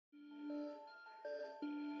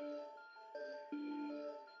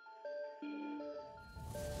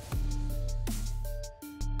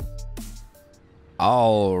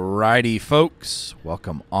Alrighty, folks.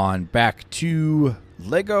 Welcome on back to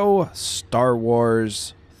Lego Star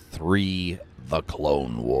Wars 3 The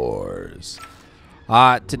Clone Wars.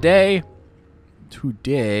 Today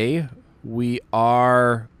we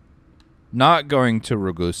are not going to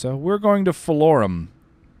Ragusa. We're going to Falorum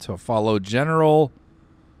to follow Count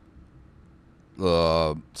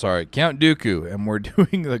Dooku, and we're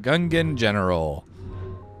doing the Gungan General.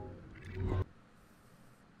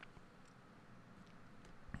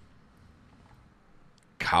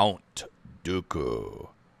 Count Dooku,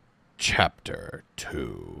 Chapter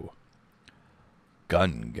 2,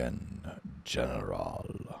 Gungan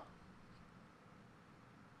General.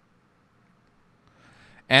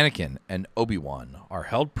 Anakin and Obi-Wan are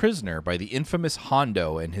held prisoner by the infamous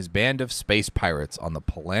Hondo and his band of space pirates on the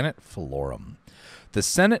planet Falorum. The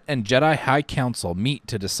Senate and Jedi High Council meet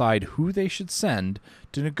to decide who they should send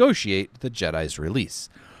to negotiate the Jedi's release,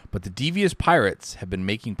 but the devious pirates have been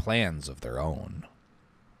making plans of their own.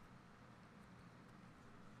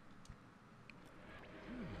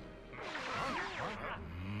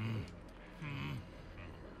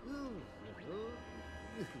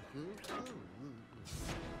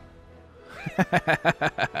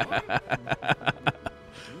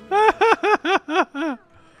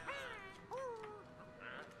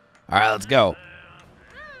 All right, let's go.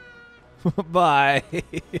 Bye.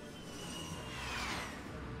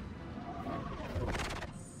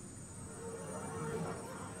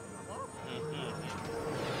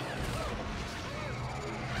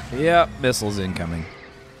 Yep, missiles incoming.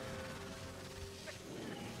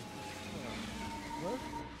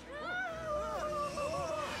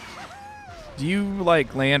 Do you,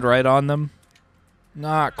 like, land right on them?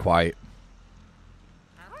 Not quite.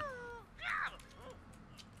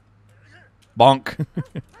 Bonk.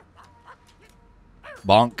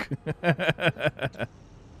 Bonk.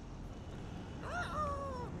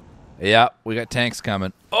 Yeah, we got tanks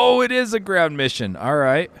coming. Oh, it is a ground mission. All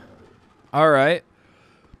right. All right.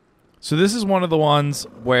 So this is one of the ones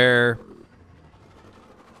where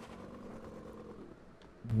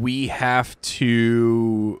we have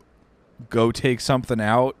to go take something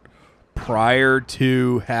out prior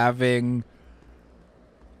to having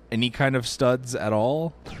any kind of studs at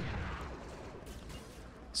all.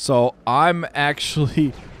 So I'm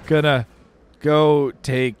actually gonna go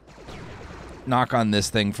knock on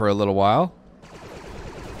this thing for a little while.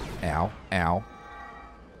 Ow, ow.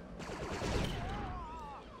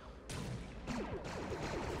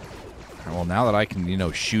 Well, now that I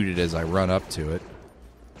can, shoot it as I run up to it.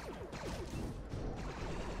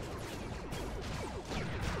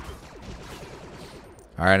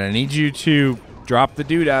 All right, I need you to drop the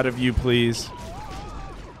dude out of you, please.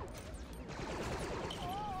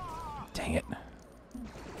 Dang it.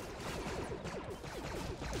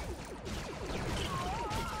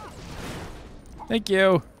 Thank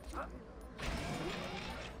you.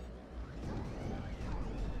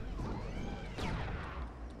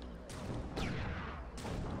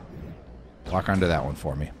 Walk onto that one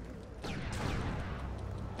for me.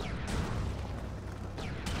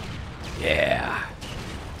 Yeah.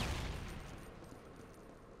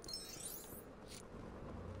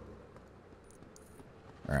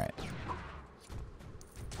 All right.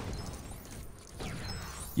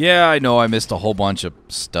 Yeah, I know I missed a whole bunch of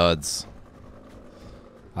studs.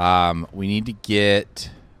 We need to get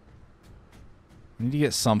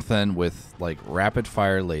something with like rapid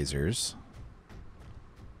fire lasers.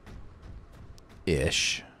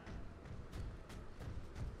 Ish.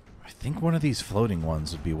 I think one of these floating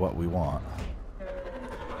ones would be what we want.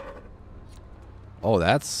 Oh,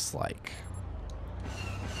 that's like...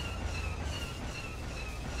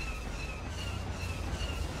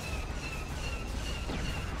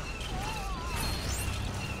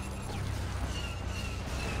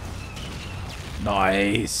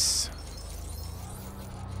 Nice.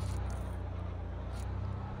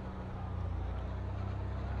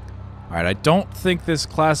 All right, I don't think this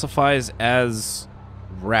classifies as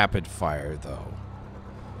rapid fire, though.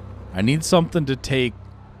 I need something to take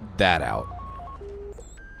that out.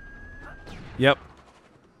 Yep.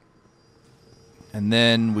 And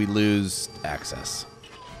then we lose access.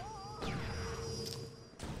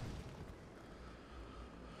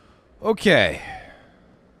 Okay.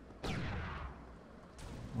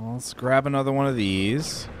 Well, let's grab another one of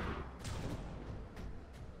these.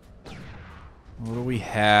 What do we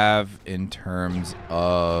have in terms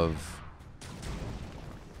of...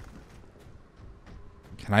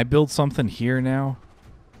 Can I build something here now?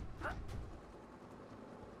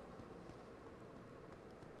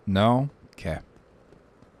 No? Okay.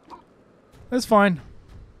 That's fine.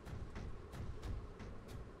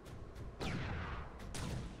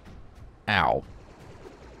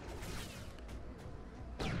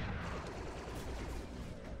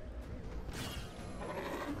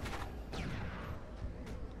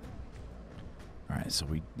 So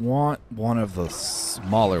we want one of the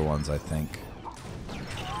smaller ones, I think.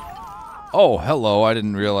 Oh, hello. I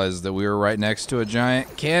didn't realize that we were right next to a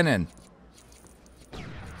giant cannon.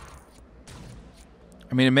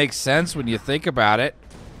 I mean, it makes sense when you think about it.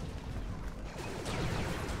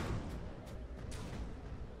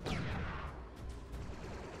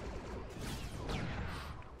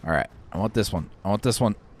 All right. I want this one. I want this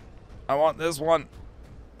one. I want this one.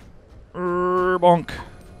 Bonk.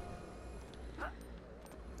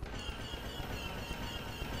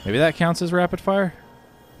 Maybe that counts as rapid fire?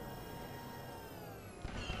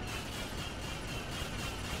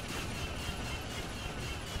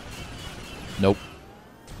 Nope.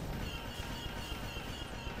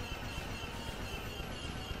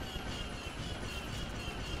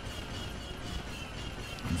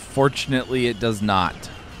 Unfortunately, it does not.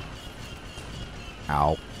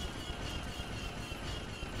 Ow.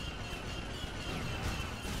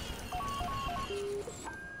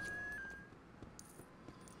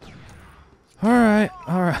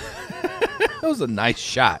 All right. That was a nice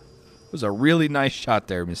shot. It was a really nice shot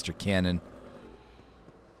there, Mr. Cannon.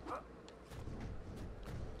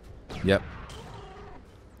 Yep.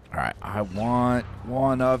 All right, I want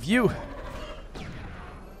one of you.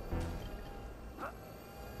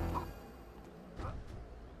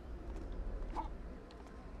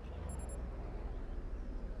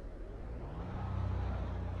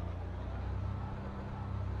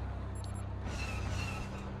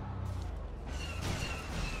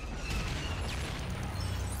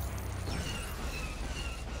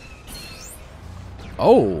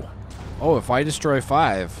 Oh. Oh, if I destroy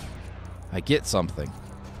 5, I get something.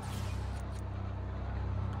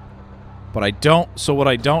 But I don't... So what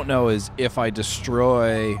I don't know is if I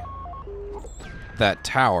destroy that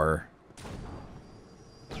tower,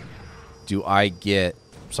 do I get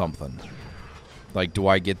something? Like, do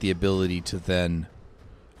I get the ability to then...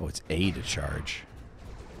 Oh, it's A to charge.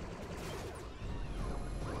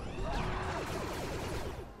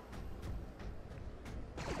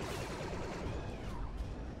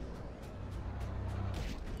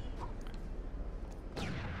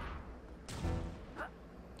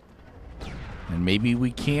 And maybe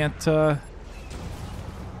we can't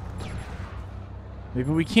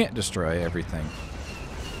destroy everything.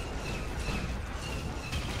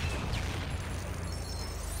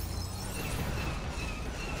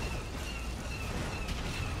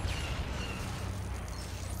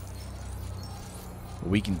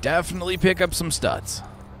 We can definitely pick up some studs.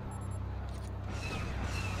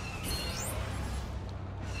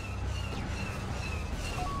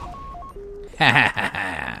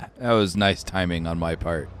 That was nice timing on my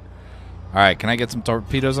part. All right, can I get some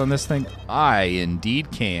torpedoes on this thing? I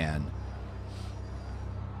indeed can.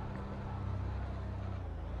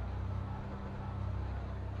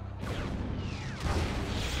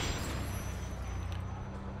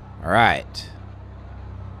 All right.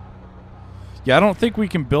 Yeah, I don't think we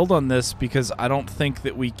can build on this because I don't think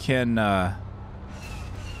that we can... Oh,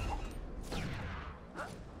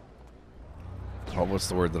 what's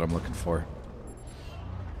the word that I'm looking for?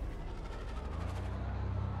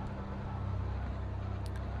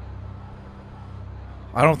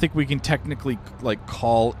 I don't think we can technically, like,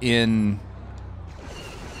 call in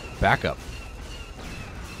backup.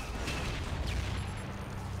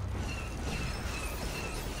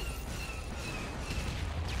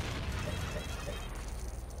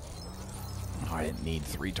 Oh, I didn't need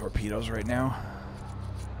 3 torpedoes right now.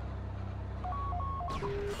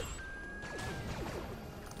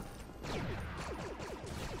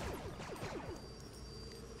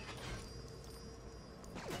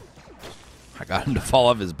 I got him to fall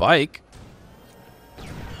off his bike. I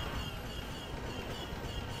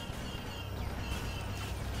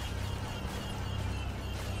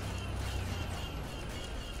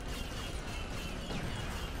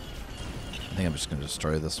think I'm just going to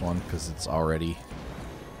destroy this one because it's already...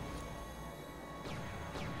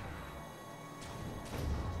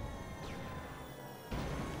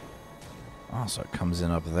 Oh, so it comes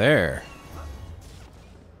in up there.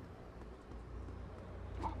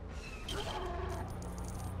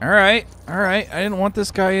 Alright, alright. I didn't want this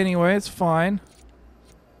guy anyway. It's fine.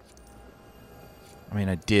 I mean,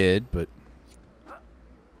 I did, but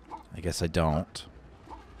I guess I don't.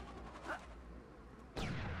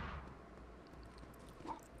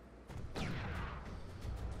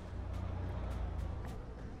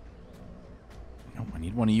 Nope, I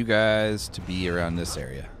need one of you guys to be around this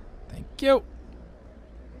area. Thank you.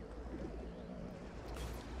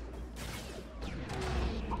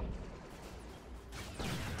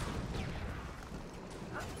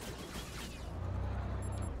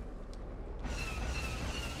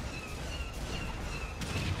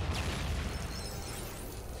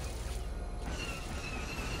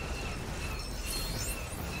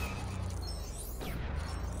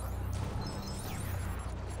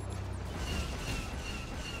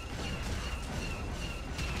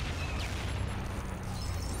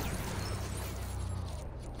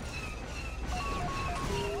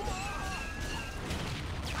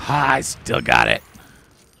 Ah, I still got it.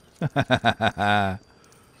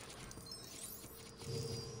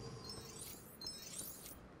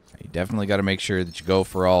 You definitely got to make sure that you go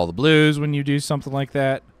for all the blues when you do something like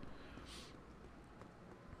that.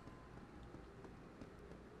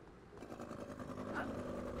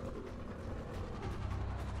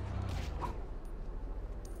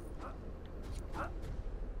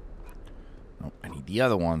 Oh, I need the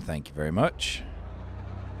other one. Thank you very much.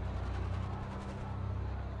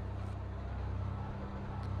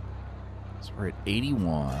 So we're at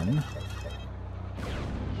 81.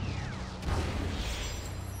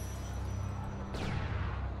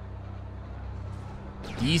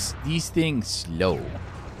 These things slow.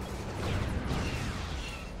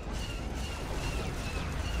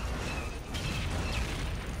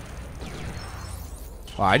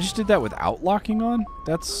 Oh, I just did that without locking on?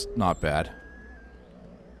 That's not bad.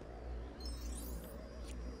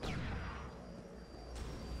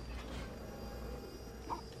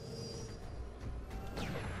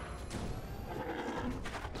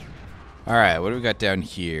 Alright, what do we got down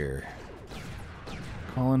here?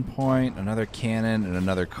 Call-in point, another cannon, and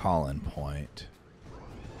another call-in point.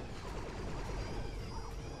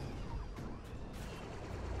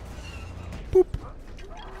 Boop.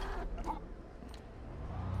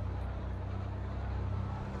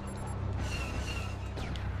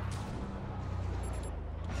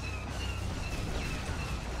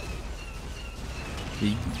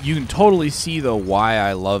 You can totally see, though, why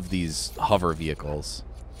I love these hover vehicles.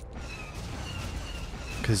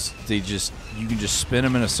 Because you can just spin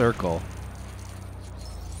them in a circle.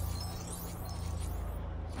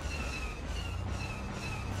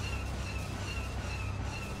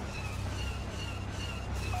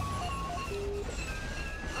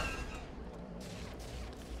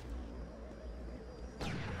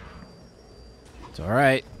 It's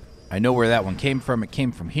alright. I know where that one came from. It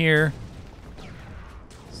came from here.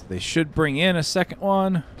 So they should bring in a second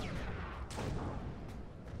one.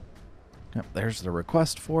 Yep, there's the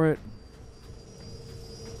request for it.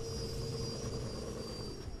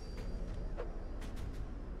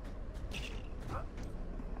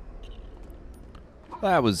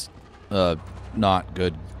 That was not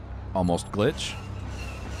good. Almost glitch.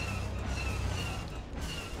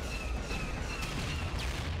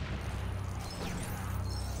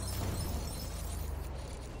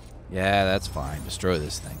 Yeah, that's fine. Destroy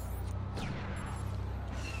this thing.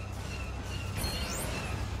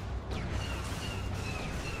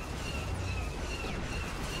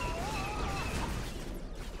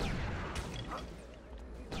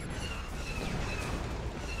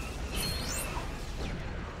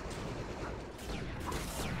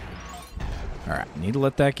 Alright, need to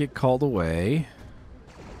let that get called away.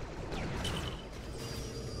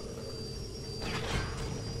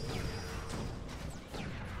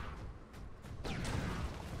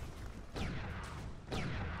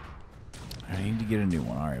 I need to get a new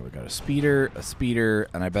one. Alright, we got a speeder,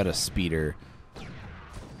 and I bet a speeder.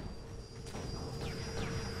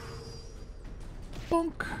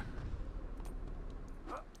 Bonk.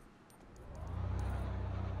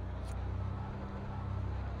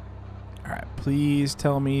 Alright, please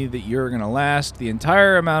tell me that you're going to last the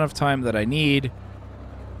entire amount of time that I need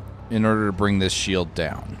in order to bring this shield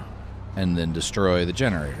down and then destroy the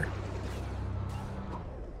generator.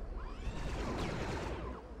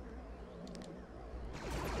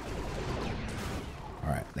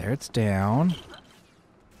 Alright, there it's down.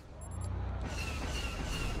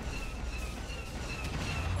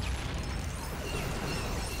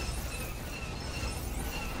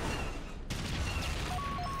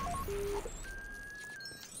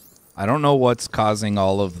 I don't know what's causing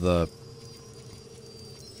all of the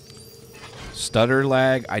stutter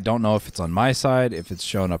lag. I don't know if it's on my side, if it's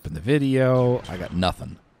showing up in the video. I got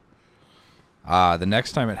nothing. The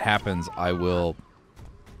next time it happens, I will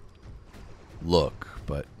look,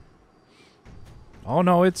 but... Oh,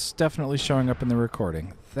 no, it's definitely showing up in the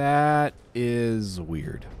recording. That is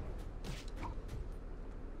weird.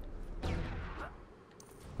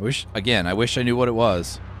 I wish I knew what it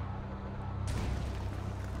was.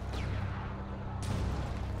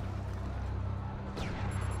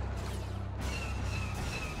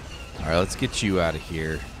 Alright, let's get you out of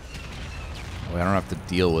here. I don't have to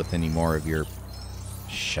deal with any more of your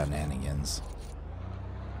shenanigans.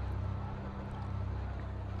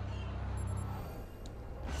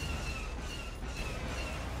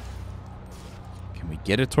 Can we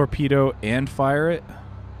get a torpedo and fire it?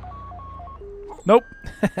 Nope.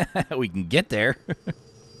 We can get there.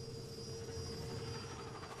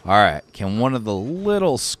 Alright, can one of the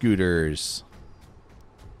little scooters...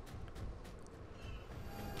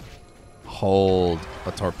 hold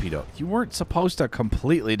a torpedo. You weren't supposed to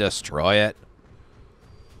completely destroy it.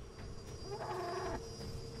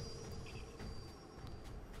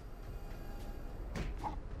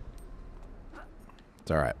 It's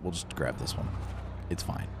alright. We'll just grab this one. It's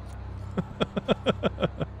fine.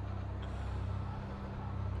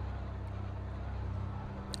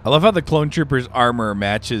 I love how the clone trooper's armor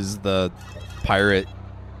matches the pirate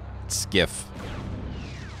skiff.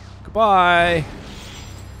 Goodbye.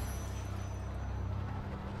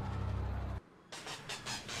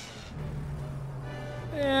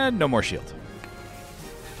 And no more shield.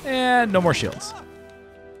 And no more shields.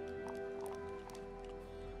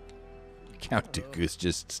 Count Dooku's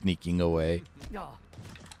just sneaking away.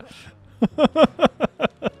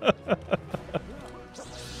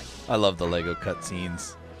 I love the Lego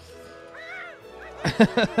cutscenes.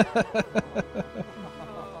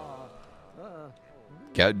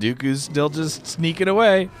 Count Dooku's still just sneaking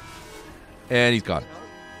away. And he's gone.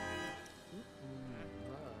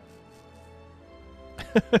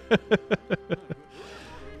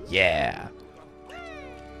 Yeah.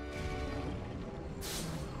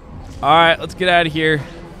 Alright, let's get out of here.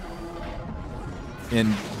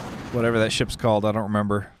 In whatever that ship's called, I don't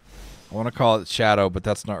remember. I want to call it Shadow, but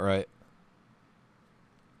that's not right.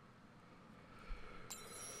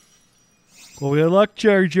 Well, we unlock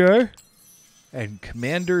Jar Jar. And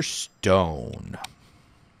Commander Stone.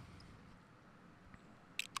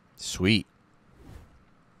 Sweet.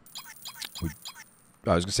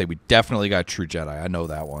 I was going to say, we definitely got True Jedi. I know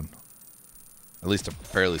that one. At least I'm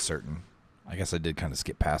fairly certain. I guess I did kind of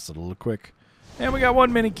skip past it a little quick. And we got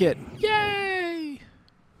one mini kit. Yay!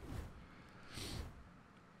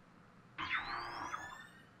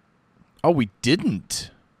 Oh, we didn't.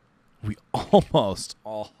 We almost.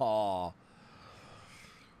 Oh.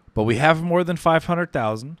 But we have more than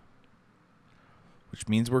 500,000. Which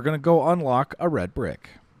means we're going to go unlock a red brick.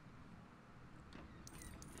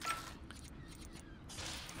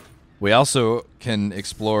 We also can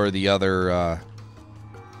explore the other... oh,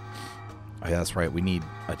 yeah, that's right. We need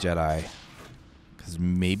a Jedi. Because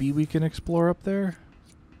maybe we can explore up there?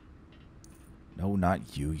 No,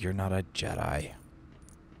 not you. You're not a Jedi.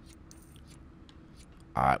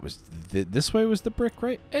 It was this way was the brick,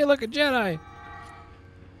 right? Hey, look, a Jedi!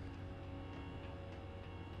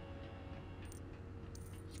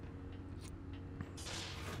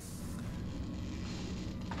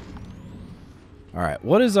 Alright,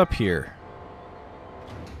 what is up here?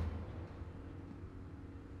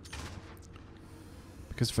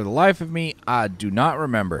 Because for the life of me, I do not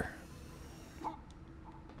remember.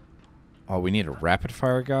 Oh, we need a rapid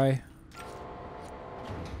fire guy?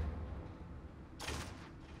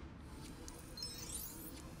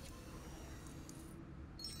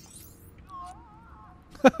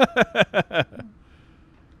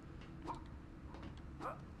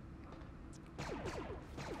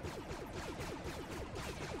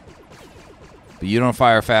 But you don't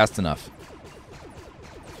fire fast enough.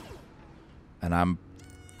 And I'm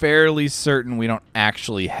fairly certain we don't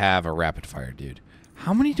actually have a rapid fire dude.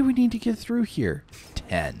 How many do we need to get through here?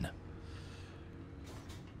 10.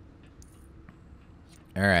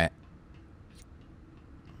 Alright.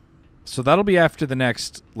 So that'll be after the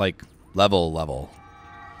next, like, level.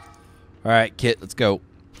 Alright, Kit, let's go.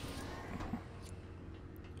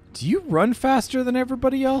 Do you run faster than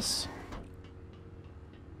everybody else?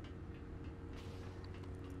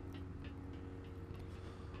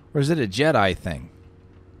 Or is it a Jedi thing?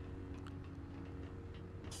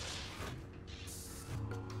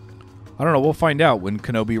 I don't know. We'll find out when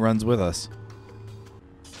Kenobi runs with us.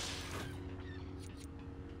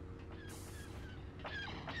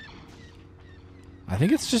 I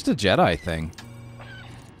think it's just a Jedi thing.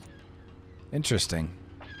 Interesting.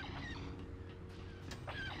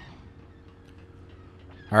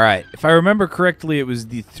 Alright. If I remember correctly, it was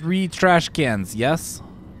the 3 trash cans, yes?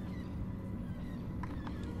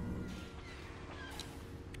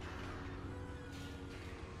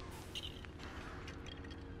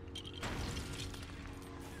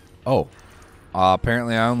 Oh.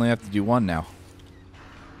 Apparently I only have to do 1 now.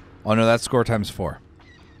 Oh no, that's score times 4.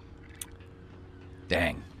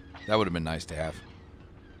 Dang. That would have been nice to have.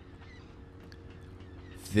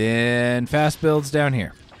 Then fast builds down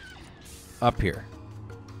here. Up here.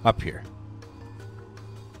 Up here.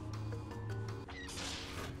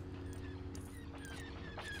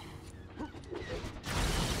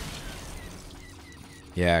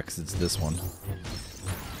 Yeah, because it's this one.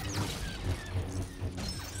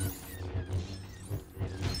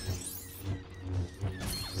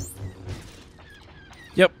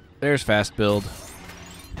 Yep, there's fast build.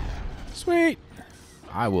 Sweet.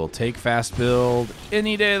 I will take fast build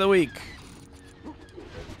any day of the week.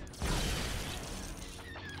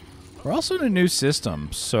 We're also in a new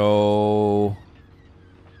system, so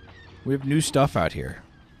we have new stuff out here.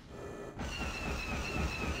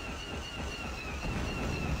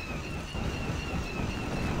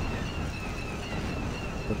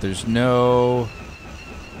 But there's no...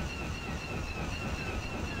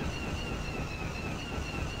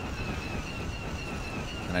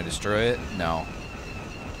 Can I destroy it? No.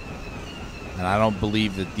 And I don't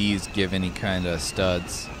believe that these give any kind of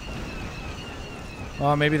studs.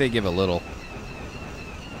 Well, maybe they give a little.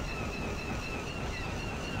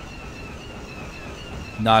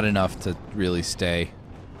 Not enough to really stay.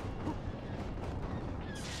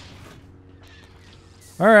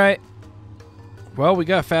 Alright. Well, we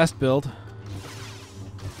got fast build.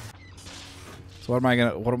 So what am I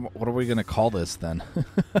gonna what are we gonna call this then?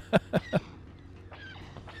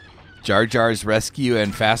 Jar Jar's rescue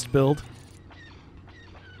and fast build?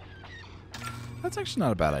 That's actually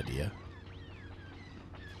not a bad idea.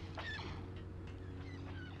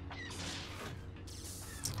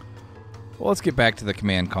 Well, let's get back to the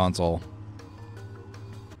command console.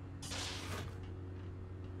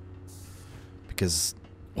 Because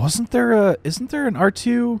isn't there an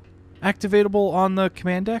R2 activatable on the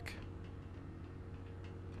command deck?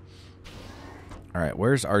 All right,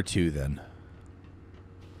 where's R2 then?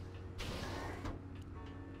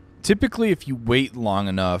 Typically, if you wait long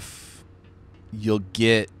enough, you'll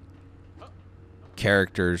get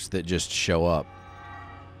characters that just show up.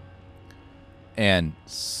 And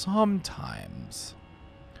sometimes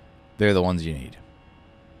they're the ones you need.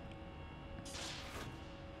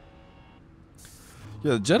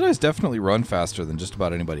 Yeah, the Jedis definitely run faster than just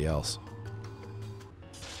about anybody else.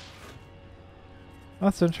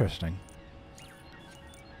 That's interesting.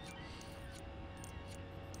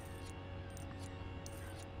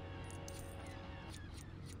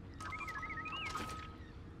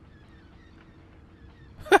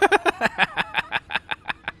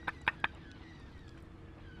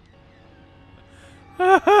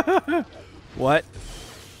 What?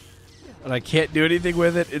 And I can't do anything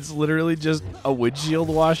with it. It's literally just a windshield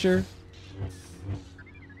washer.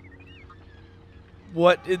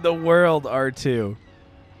 What in the world, R2?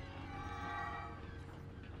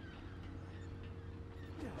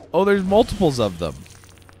 Oh, there's multiples of them.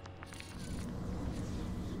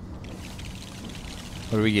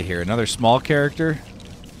 What do we get here? Another small character?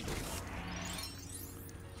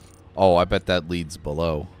 Oh, I bet that leads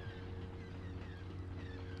below.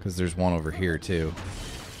 Because there's one over here, too.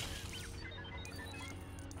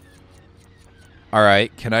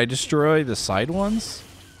 Alright, can I destroy the side ones?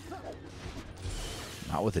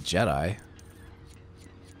 Not with a Jedi.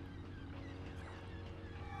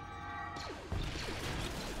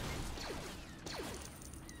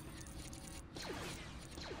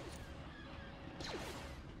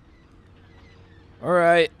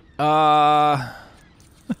 Alright, I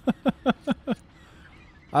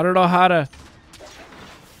don't know how to...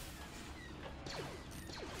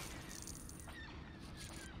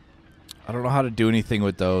 I don't know how to do anything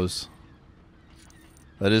with those.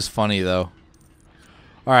 That is funny, though.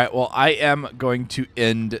 All right, well, I am going to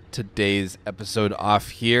end today's episode off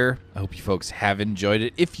here. I hope you folks have enjoyed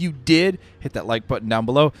it. If you did, hit that like button down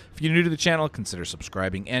below. If you're new to the channel, consider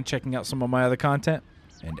subscribing and checking out some of my other content.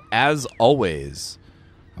 And as always,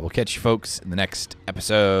 I will catch you folks in the next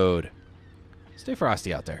episode. Stay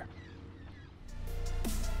frosty out there.